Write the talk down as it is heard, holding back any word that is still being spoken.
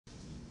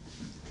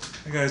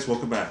Hi guys,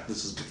 welcome back.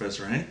 This is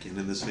Professor Hank, and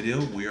in this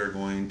video we are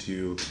going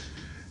to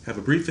have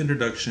a brief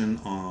introduction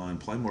on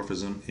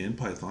polymorphism in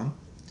Python.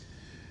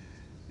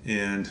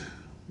 And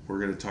we're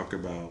going to talk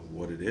about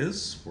what it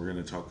is, we're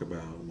going to talk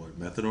about what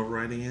method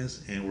overriding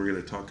is, and we're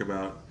going to talk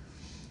about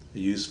the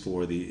use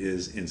for the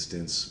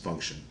isinstance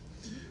function.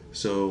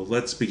 So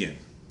let's begin.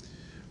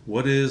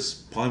 What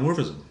is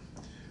polymorphism?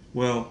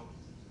 Well,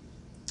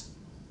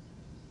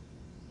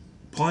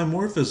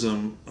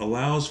 polymorphism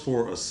allows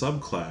for a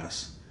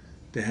subclass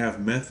to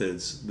have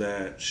methods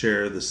that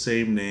share the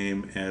same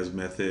name as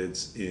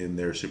methods in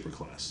their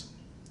superclass.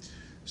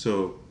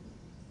 So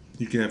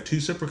you can have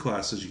two separate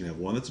classes. You can have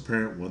one that's a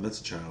parent, one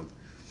that's a child,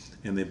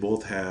 and they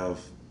both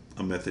have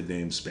a method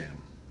named spam.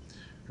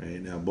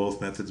 Right? Now both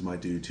methods might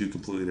do two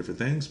completely different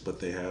things, but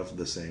they have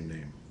the same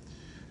name.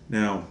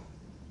 Now,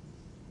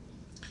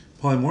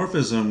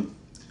 polymorphism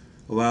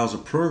allows a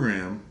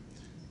program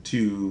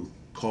to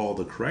call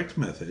the correct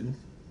method,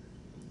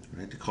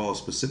 right, to call a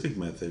specific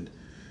method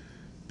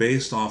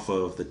based off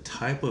of the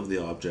type of the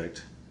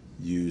object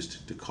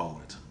used to call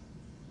it.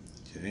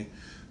 Okay,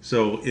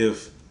 so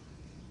if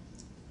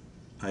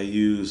I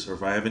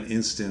have an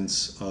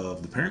instance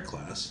of the parent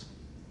class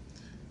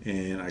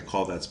and I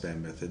call that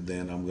spam method,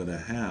 then I'm going to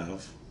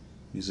have,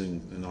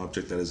 using an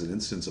object that is an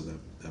instance of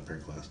that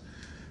parent class,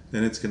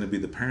 then it's going to be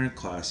the parent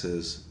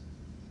class's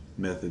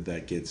method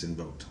that gets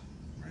invoked,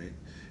 right?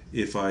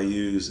 If I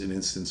use an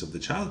instance of the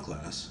child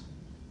class,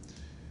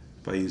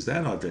 if I use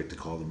that object to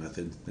call the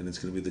method, then it's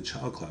going to be the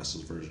child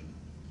class's version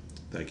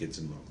that gets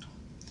invoked.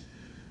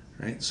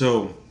 Right?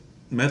 So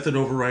method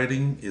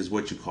overriding is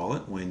what you call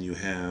it when you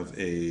have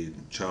a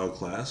child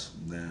class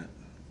that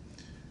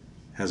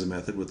has a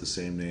method with the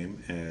same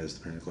name as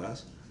the parent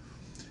class.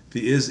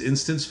 The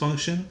isinstance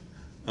function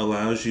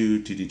allows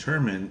you to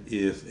determine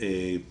if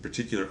a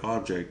particular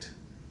object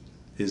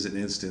is an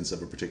instance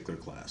of a particular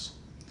class.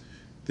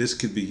 This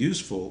could be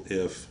useful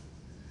if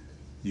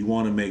you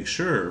want to make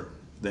sure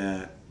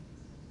that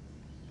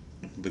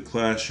the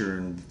class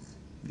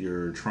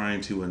you're trying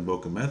to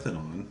invoke a method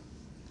on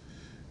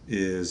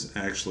is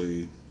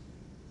actually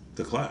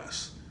the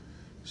class.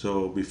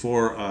 So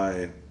before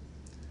I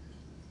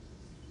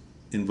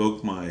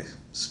invoke my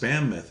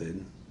spam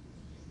method,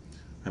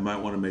 I might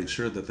want to make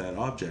sure that that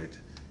object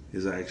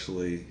is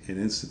actually an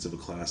instance of a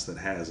class that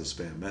has a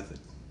spam method.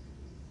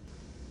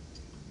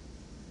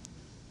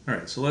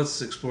 Alright, so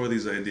let's explore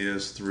these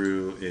ideas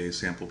through a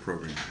sample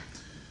program.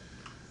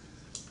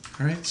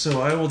 Alright, so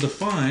I will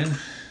define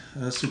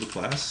a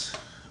superclass,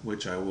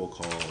 which I will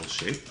call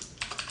shape.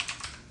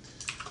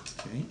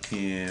 Okay,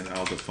 and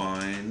I'll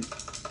define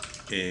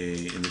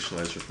a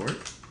initializer for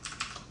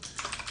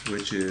it,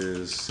 which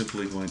is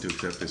simply going to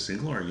accept a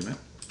single argument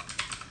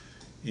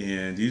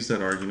and use that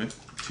argument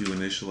to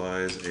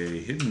initialize a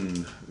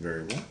hidden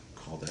variable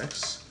called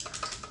x.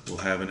 We'll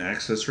have an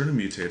accessor and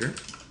a mutator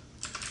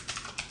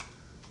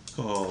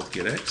called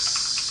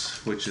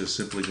getX, which is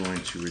simply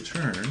going to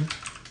return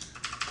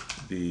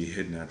the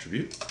hidden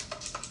attribute,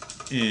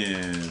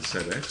 and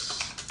setX,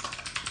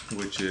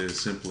 which is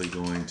simply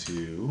going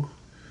to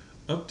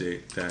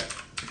update that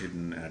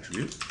hidden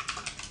attribute.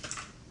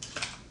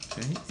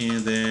 Okay,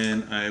 and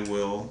then I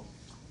will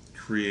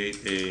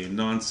create a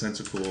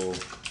nonsensical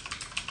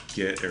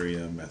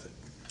getArea method.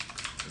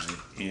 Right?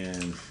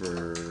 And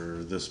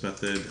for this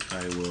method,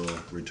 I will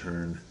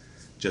return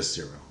just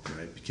 0,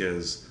 right?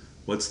 Because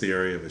what's the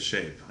area of a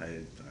shape?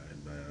 I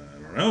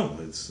don't know.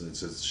 It's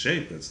a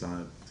shape. It's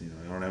not,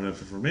 I don't have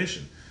enough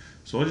information.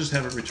 So I'll just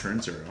have it return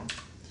 0.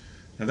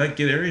 Now that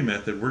getArea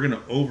method, we're going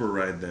to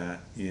override that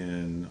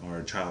in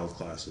our child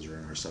classes or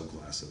in our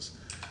subclasses.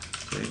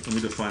 Okay, let me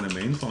define a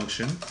main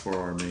function for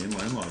our main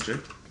line logic,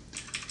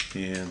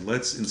 and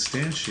let's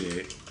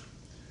instantiate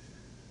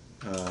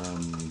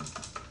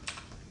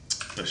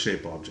a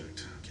shape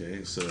object.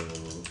 Okay, so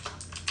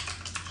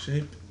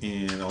shape,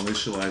 and I'll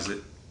initialize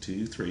it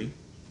to 3,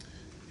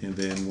 and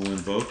then we'll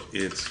invoke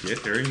its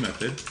getArea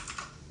method,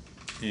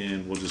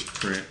 and we'll just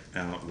print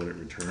out what it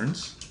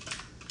returns,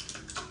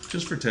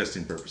 just for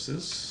testing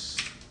purposes.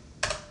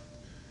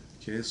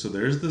 Okay, so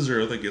there's the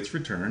 0 that gets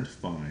returned,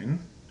 fine.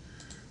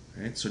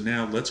 Right, so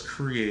now let's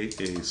create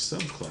a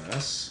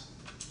subclass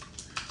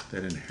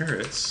that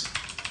inherits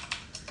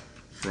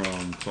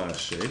from class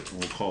shape, and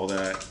we'll call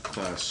that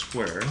class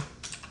square.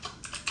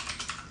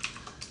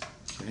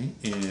 Okay,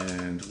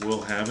 and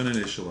we'll have an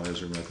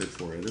initializer method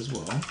for it as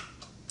well.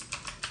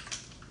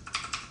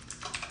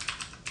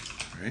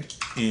 Right,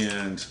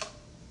 and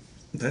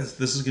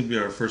this is going to be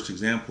our first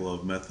example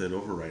of method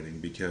overriding,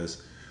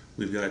 because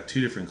we've got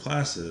two different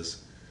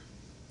classes,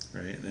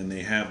 right, and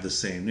they have the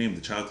same name.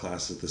 The child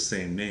class is the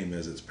same name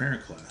as its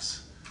parent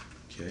class.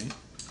 Okay,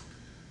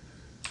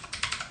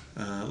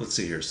 let's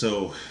see here.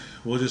 So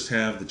we'll just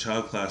have the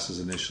child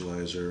class's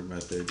initializer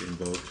method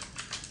invoke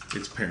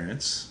its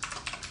parents,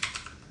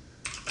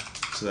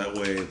 so that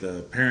way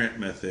the parent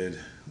method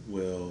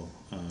will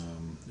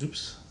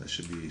oops, that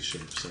should be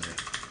shape, sorry.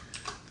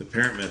 The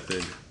parent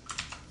method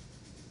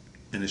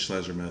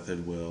initializer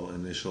method will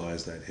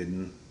initialize that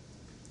hidden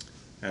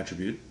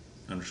attribute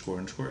underscore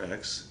underscore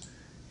x,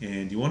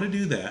 And you want to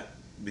do that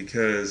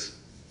because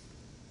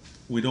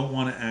we don't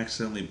want to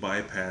accidentally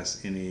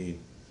bypass any,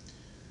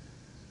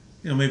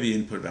 maybe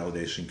input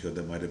validation code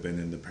that might have been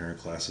in the parent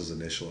class's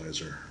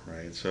initializer,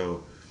 right?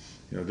 So,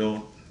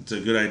 it's a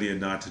good idea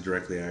not to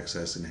directly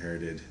access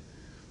inherited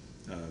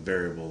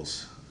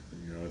variables.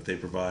 If they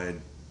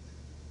provide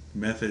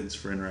methods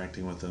for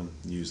interacting with them,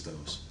 use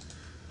those.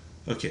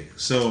 Okay,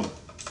 so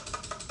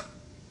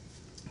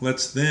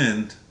let's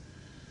then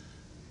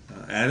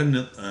add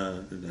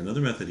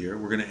another method here.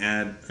 We're going to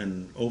add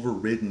an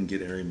overridden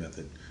getArray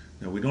method.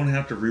 Now we don't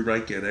have to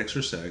rewrite getX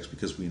or sex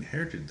because we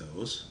inherited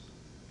those.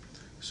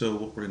 So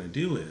what we're going to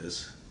do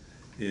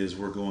is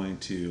we're going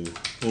to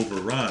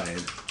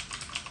override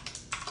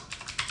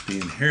the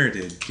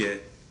inherited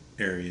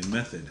getArray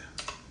method,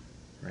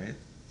 right?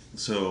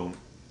 So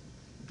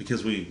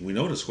because we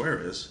know what a square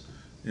is,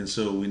 and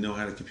so we know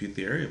how to compute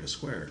the area of a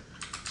square.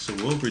 So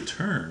we'll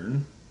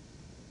return,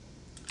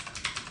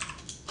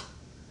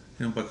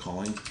 by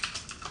calling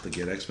the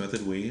getX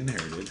method we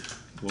inherited,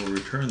 we'll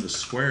return the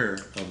square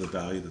of the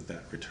value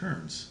that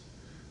returns.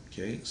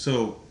 Okay,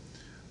 so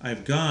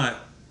I've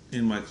got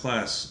in my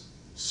class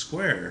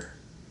square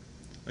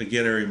a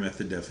getArray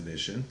method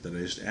definition that I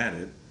just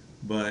added,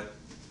 but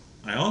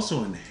I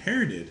also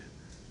inherited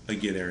a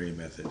getArray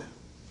method.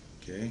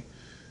 Okay,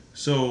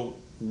 so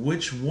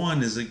which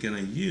one is it going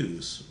to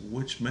use?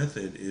 Which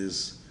method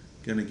is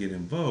going to get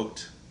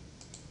invoked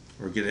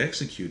or get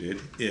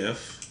executed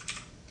if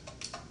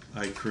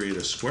I create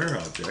a square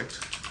object,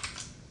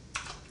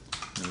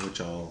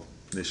 which I'll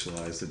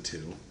initialize the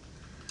 2.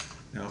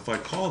 Now if I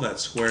call that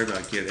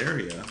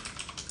square.getArea,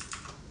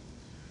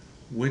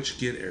 which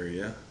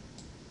getArea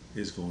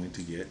is going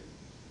to get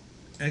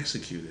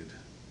executed?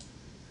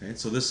 Right?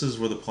 So this is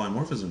where the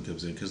polymorphism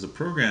comes in, because the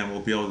program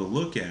will be able to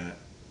look at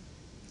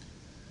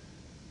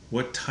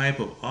what type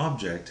of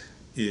object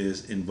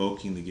is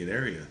invoking the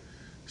getArea.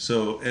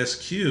 So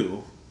SQ,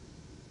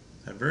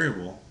 that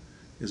variable,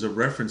 is a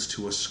reference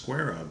to a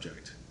square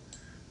object.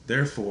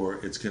 Therefore,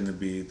 it's going to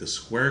be the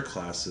square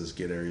class's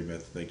getArray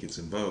method that gets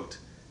invoked,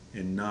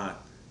 and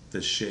not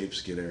the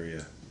shapes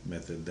getArray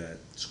method that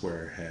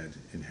square had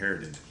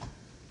inherited.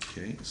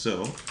 Okay,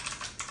 so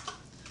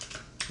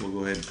we'll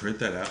go ahead and print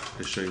that out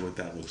to show you what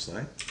that looks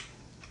like.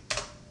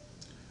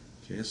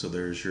 Okay, so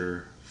there's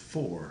your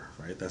 4,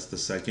 right? That's the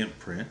second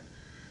print.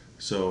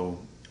 So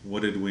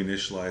what did we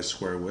initialize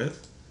square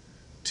with?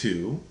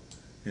 2.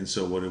 And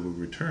so what did we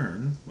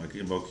return, like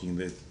invoking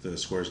the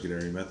squares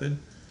getArray method?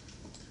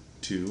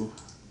 2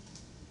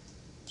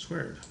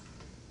 squared.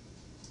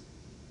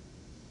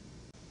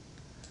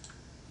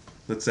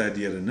 Let's add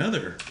yet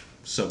another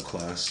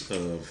subclass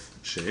of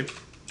shape.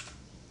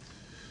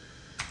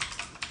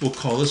 We'll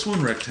call this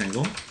one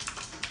rectangle,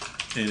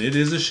 and it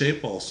is a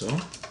shape also.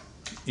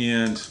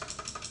 And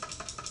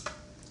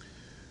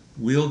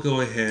we'll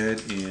go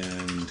ahead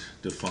and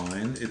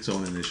define its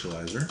own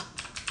initializer.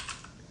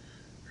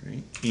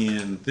 Right?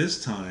 And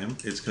this time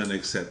it's going to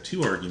accept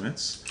 2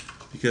 arguments,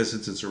 because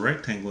since it's a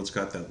rectangle, it's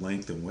got that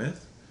length and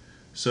width.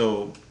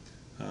 So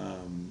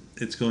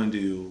it's going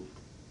to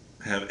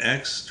have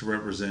x to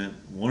represent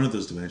one of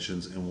those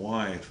dimensions and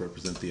y to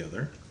represent the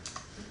other.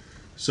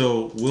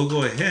 So we'll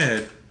go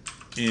ahead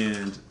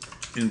and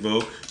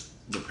invoke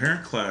the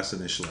parent class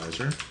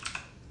initializer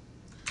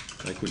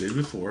like we did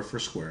before for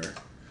square,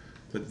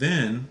 but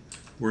then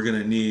we're going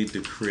to need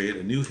to create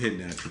a new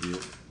hidden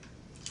attribute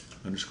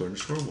underscore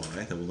underscore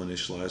y that will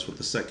initialize with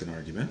the second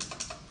argument.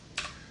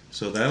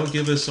 So that'll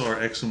give us our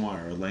x and y,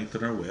 our length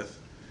and our width.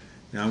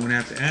 Now I'm going to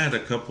have to add a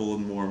couple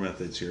more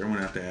methods here. I'm going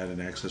to have to add an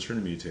accessor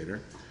and a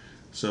mutator.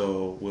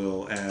 So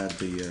we'll add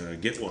the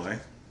get y,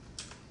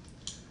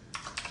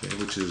 okay,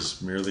 which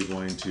is merely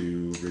going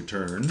to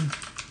return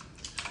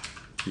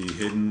the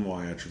hidden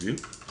y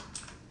attribute.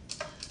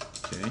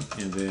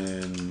 Okay, and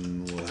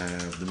then we'll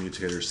have the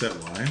mutator set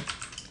y,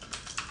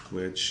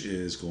 which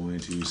is going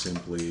to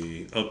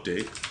simply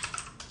update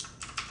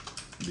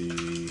the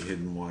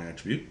hidden y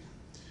attribute,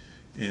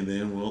 and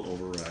then we'll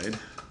override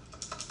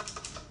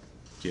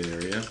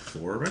getArray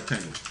for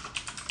rectangle.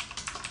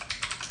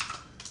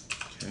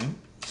 Okay,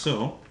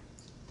 so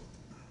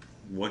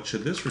what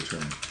should this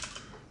return?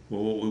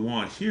 Well, what we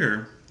want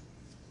here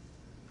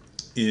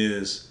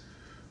is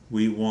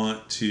we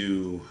want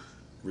to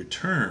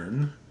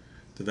return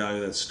the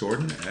value that's stored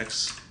in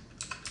x,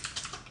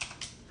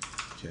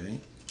 okay,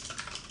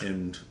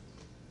 and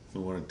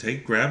we want to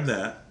grab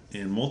that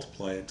and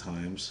multiply it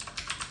times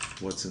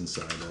what's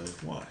inside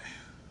of y.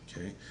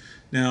 Okay,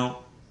 now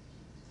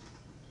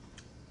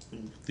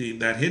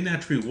that hidden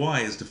attribute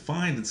y is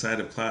defined inside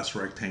of class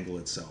rectangle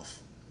itself.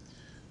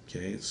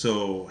 Okay,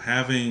 so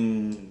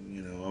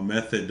having a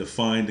method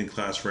defined in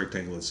class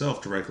rectangle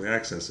itself directly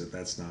access it,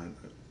 that's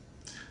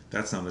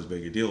not as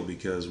big a deal,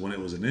 because when it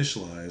was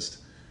initialized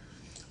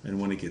and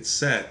when it gets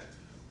set,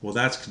 well,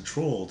 that's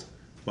controlled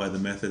by the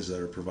methods that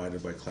are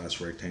provided by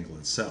class rectangle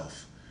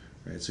itself.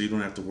 Right, so you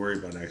don't have to worry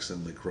about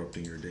accidentally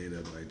corrupting your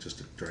data by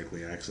just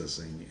directly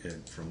accessing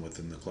it from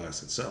within the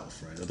class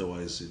itself. Right,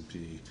 otherwise it'd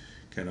be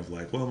kind of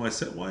like, well, my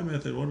set y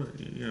method,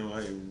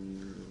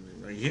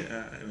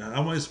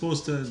 how am I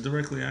supposed to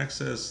directly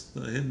access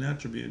the hidden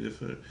attribute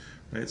if it,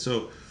 right?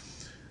 So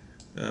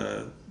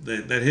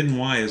that hidden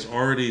Y is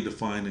already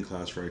defined in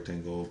class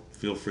rectangle.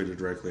 Feel free to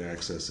directly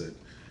access it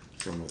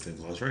from within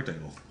class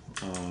rectangle.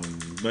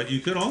 But you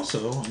could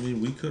also, I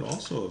mean, we could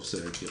also have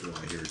said get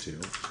Y here too,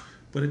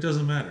 but it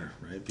doesn't matter,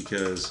 right?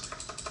 Because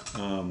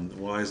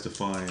Y is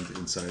defined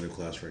inside of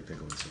class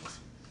rectangle itself.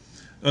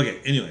 Okay,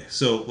 anyway,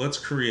 so let's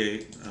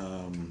create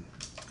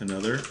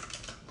another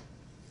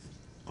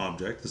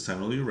object. This time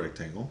it'll be a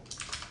rectangle.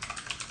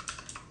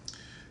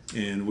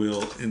 And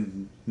we'll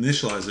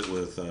initialize it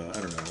with, I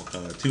don't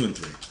know, 2 and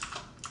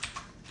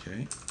 3.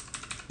 Okay,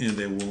 and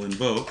then we'll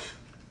invoke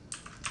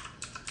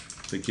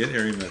the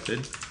getArea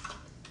method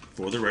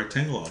for the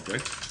rectangle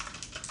object.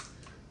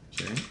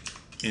 Okay,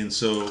 and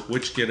so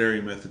which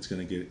getArea method is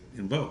going to get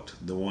invoked?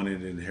 The one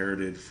it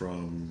inherited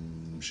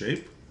from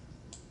shape,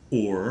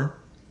 or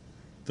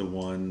the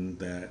one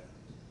that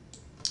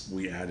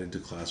we added to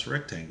class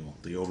rectangle,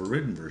 the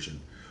overridden version?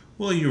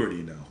 Well, you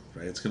already know,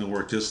 right? It's going to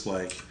work just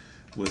like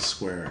with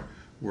square.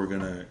 We're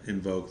going to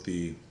invoke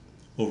the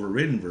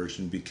overridden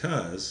version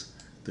because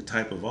the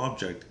type of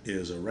object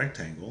is a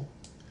rectangle,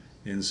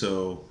 and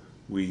so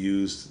we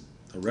used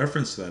a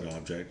reference to that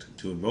object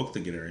to invoke the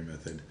getArea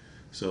method,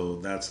 so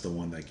that's the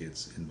one that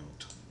gets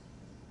invoked.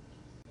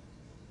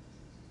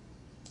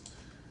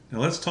 Now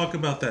let's talk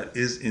about that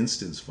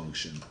isinstance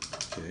function.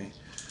 Okay,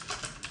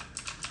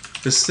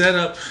 to set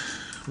up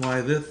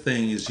why this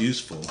thing is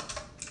useful,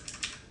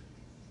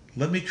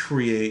 let me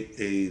create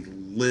a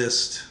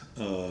list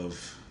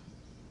of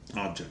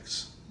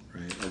objects,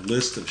 right? A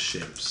list of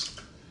shapes.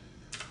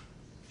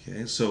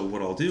 Okay, so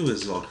what I'll do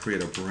is I'll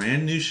create a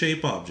brand new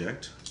shape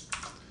object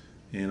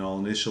and I'll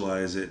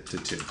initialize it to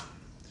 2.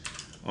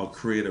 I'll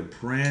create a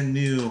brand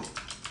new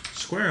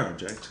square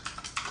object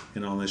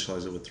and I'll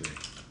initialize it with 3.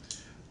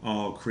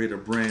 I'll create a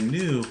brand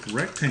new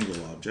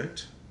rectangle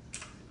object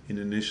and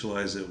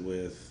initialize it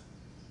with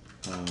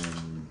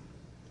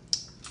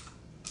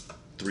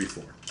 3,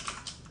 4.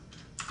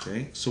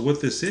 Okay, so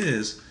what this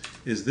is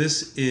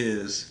this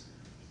is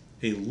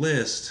a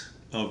list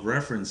of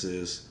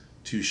references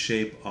to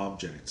shape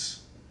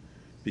objects,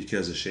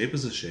 because a shape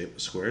is a shape, a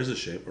square is a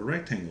shape, a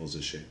rectangle is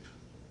a shape.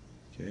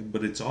 Okay,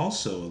 but it's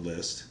also a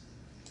list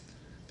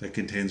that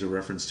contains a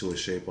reference to a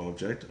shape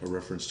object, a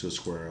reference to a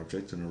square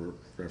object, and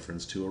a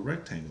reference to a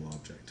rectangle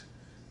object.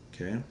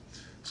 Okay,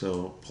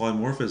 so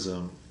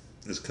polymorphism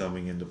is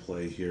coming into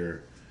play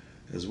here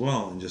as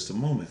well in just a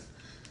moment.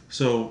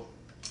 So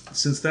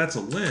since that's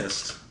a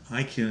list,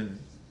 I can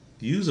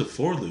use a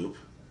for loop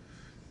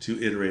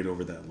to iterate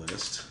over that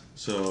list.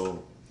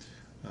 So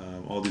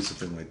I'll do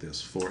something like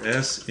this: for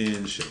S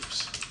in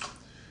shapes.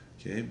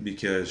 Okay,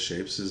 because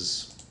shapes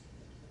is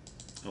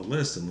a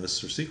list and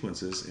lists are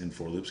sequences, and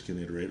for loops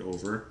can iterate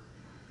over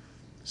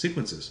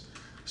sequences.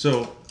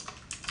 So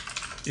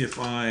if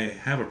I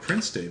have a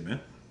print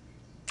statement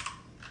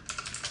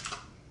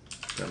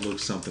that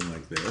looks something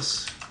like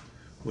this,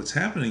 what's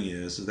happening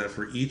is that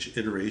for each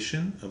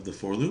iteration of the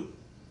for loop,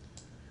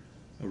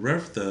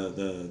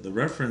 the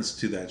reference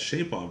to that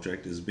shape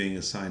object is being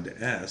assigned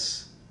to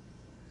S,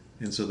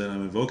 and so then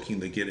I'm invoking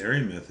the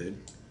getArea method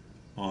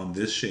on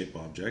this shape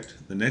object.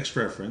 The next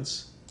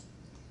reference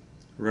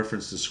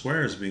to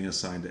square is being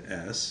assigned to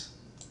S,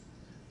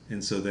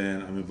 and so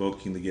then I'm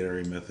invoking the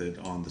getArea method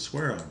on the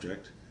square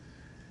object,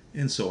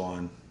 and so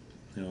on,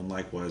 and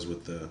likewise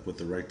with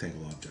the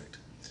rectangle object.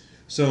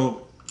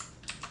 So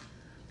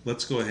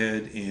let's go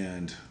ahead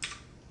and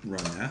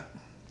run that.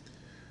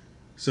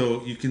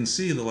 So you can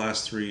see the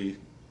last 3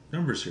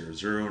 numbers here,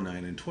 0,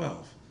 9, and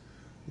 12.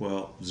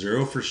 Well,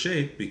 0 for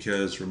shape,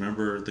 because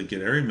remember the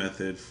getArea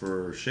method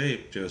for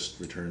shape just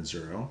returns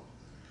 0.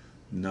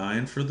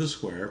 9 for the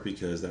square,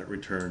 because that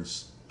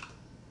returns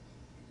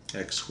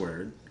x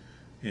squared.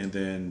 And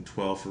then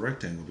 12 for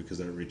rectangle, because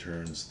that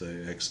returns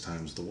the x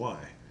times the y.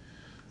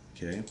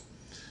 Okay.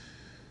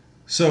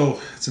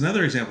 So it's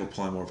another example of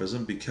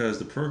polymorphism, because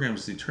the program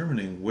is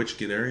determining which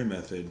getArea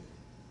method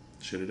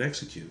should it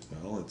execute.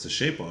 Well, it's a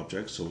shape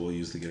object, so we'll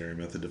use the getArea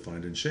method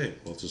defined in shape.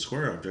 Well, it's a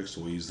square object,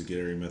 so we'll use the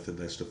getArea method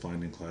that's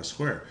defined in class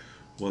square.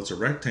 Well, it's a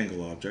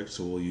rectangle object,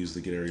 so we'll use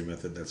the getArea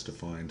method that's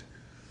defined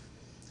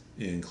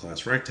in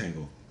class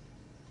rectangle.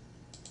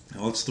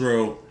 Now let's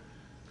throw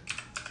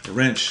a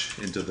wrench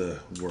into the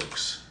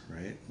works,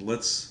 right?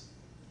 Let's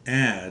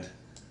add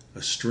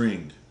a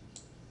string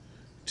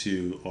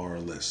to our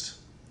list.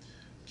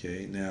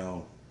 Okay,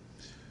 now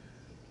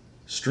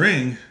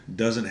string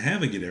doesn't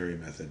have a getArea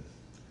method,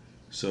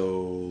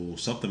 so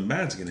something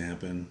bad's going to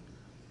happen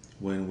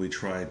when we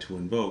try to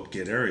invoke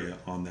getArea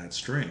on that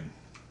string.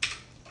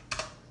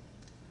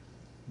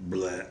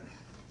 Blah.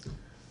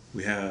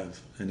 We have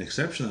an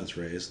exception that's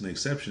raised, and the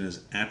exception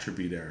is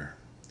attribute error.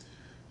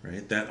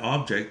 Right? That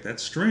object, that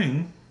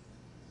string,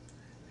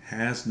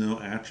 has no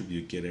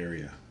attribute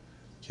getArea.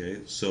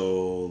 Okay,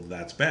 so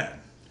that's bad.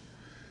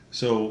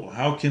 So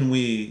how can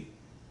we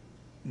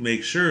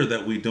make sure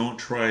that we don't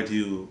try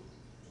to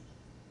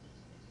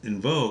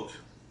invoke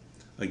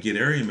a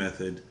getArea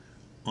method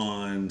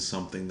on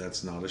something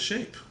that's not a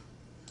shape?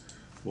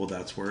 Well,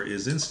 that's where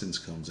isinstance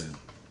comes in.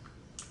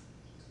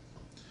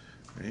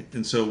 Right?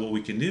 And so what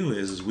we can do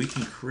is we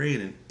can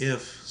create an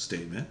if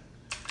statement,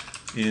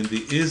 and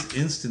the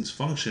isinstance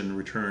function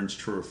returns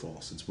true or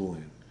false. It's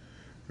Boolean.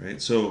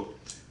 Right? So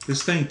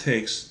this thing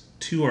takes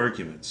two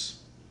arguments.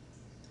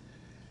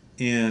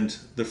 And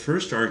the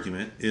first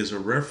argument is a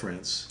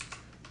reference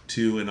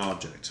to an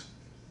object.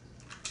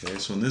 Okay,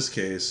 so in this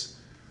case,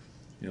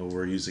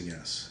 we're using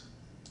S.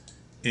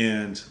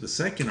 And the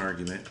second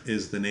argument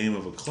is the name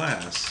of a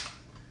class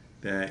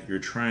that you're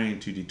trying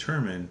to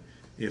determine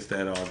if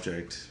that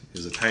object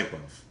is a type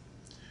of.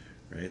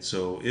 Right?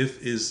 So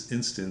if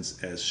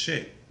isinstance as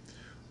shape.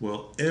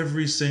 Well,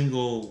 every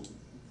single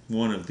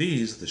one of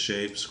these, the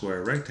shape,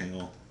 square,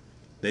 rectangle,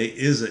 they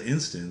is an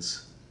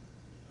instance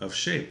of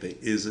shape. They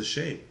is a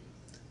shape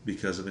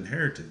because of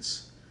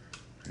inheritance.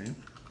 Right?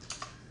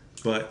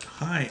 But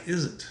high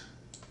isn't.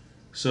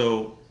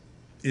 So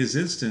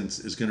isinstance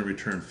is going to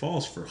return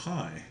false for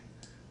high,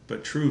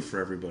 but true for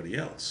everybody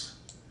else.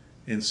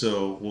 And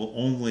so we'll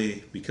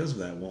only, because of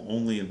that, we'll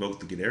only invoke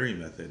the getArray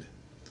method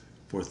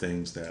for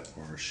things that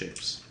are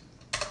shapes.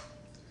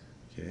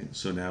 Okay,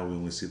 so now we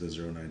only see the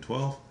 0, 9,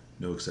 12,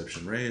 no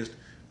exception raised,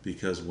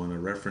 because when a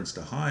reference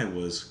to high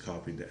was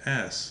copied to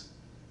S,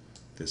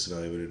 this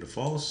evaluated to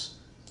false,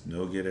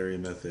 no getArray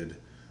method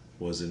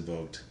was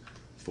invoked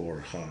for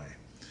high.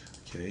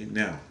 Okay,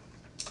 now,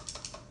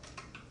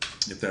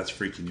 if that's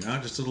freaking you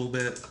out just a little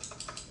bit,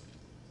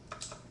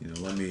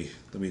 let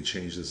me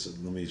change this.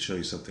 Let me show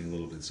you something a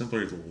little bit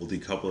simpler. We'll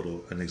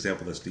decouple it, an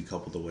example that's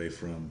decoupled away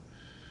from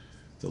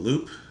the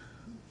loop.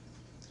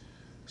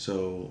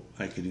 So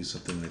I could do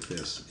something like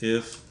this.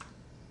 If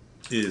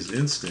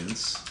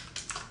isinstance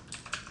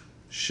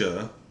sh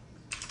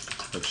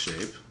of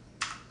shape,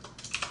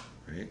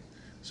 right?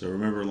 So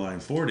remember line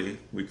 40,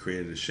 we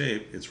created a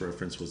shape. Its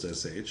reference was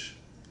sh.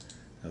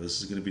 Now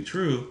this is going to be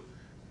true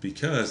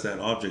because that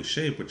object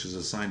shape, which is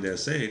assigned to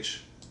sh,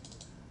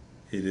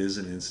 it is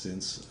an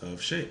instance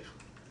of shape.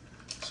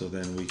 So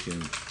then we can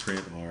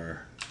print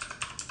our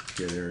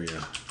getArray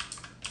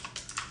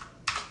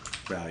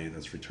value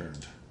that's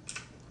returned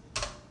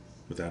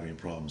without any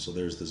problem. So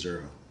there's the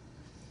 0,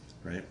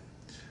 right?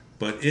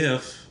 But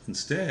if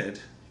instead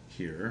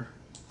here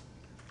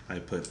I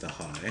put the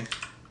high,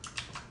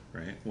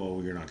 right?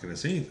 Well, you're not going to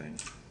see anything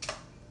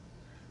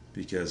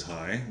because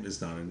high is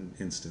not an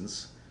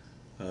instance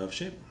of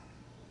shape,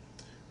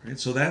 right?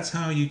 So that's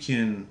how you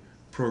can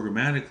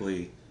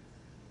programmatically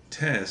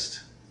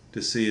test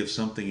to see if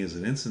something is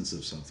an instance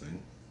of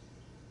something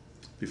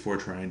before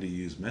trying to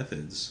use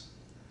methods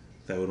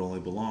that would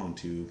only belong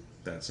to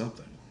that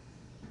something.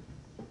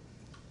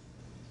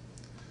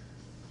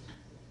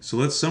 So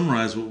let's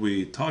summarize what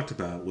we talked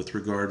about with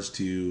regards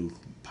to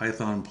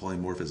Python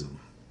polymorphism.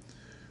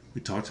 We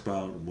talked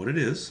about what it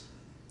is,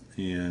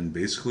 and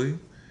basically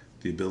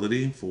the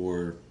ability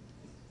for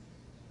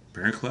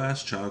parent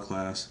class, child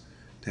class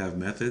to have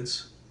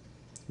methods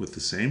with the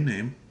same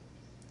name,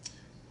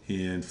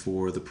 and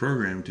for the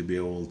program to be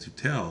able to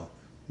tell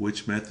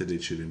which method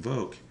it should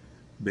invoke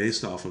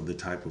based off of the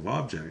type of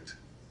object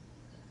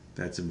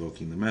that's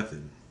invoking the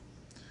method.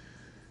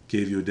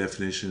 Gave you a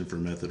definition for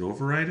method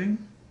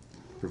overriding,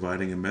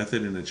 providing a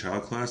method in a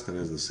child class that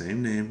has the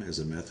same name as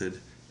a method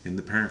in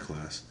the parent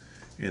class,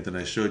 and then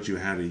I showed you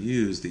how to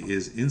use the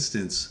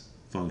isinstance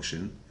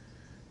function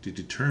to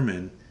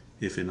determine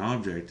if an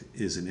object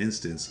is an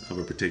instance of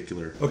a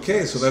particular.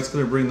 Okay, so that's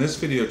going to bring this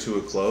video to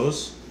a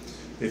close.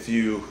 If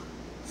you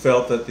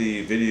felt that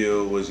the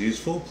video was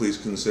useful, please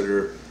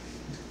consider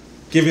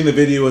giving the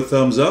video a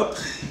thumbs up,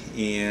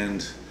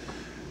 and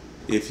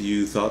if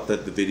you thought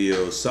that the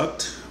video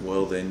sucked,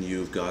 well then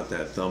you've got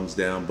that thumbs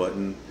down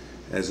button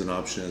as an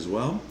option as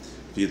well.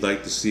 If you'd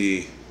like to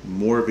see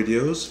more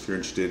videos, if you're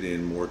interested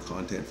in more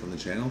content from the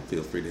channel,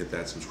 feel free to hit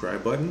that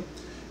subscribe button.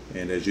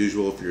 And as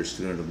usual, if you're a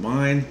student of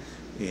mine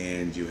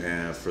and you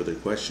have further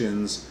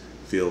questions,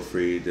 feel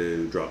free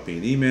to drop me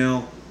an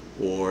email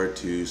or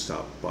to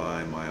stop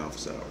by my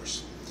office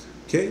hours.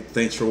 Okay,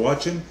 thanks for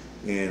watching,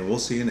 and we'll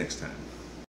see you next time.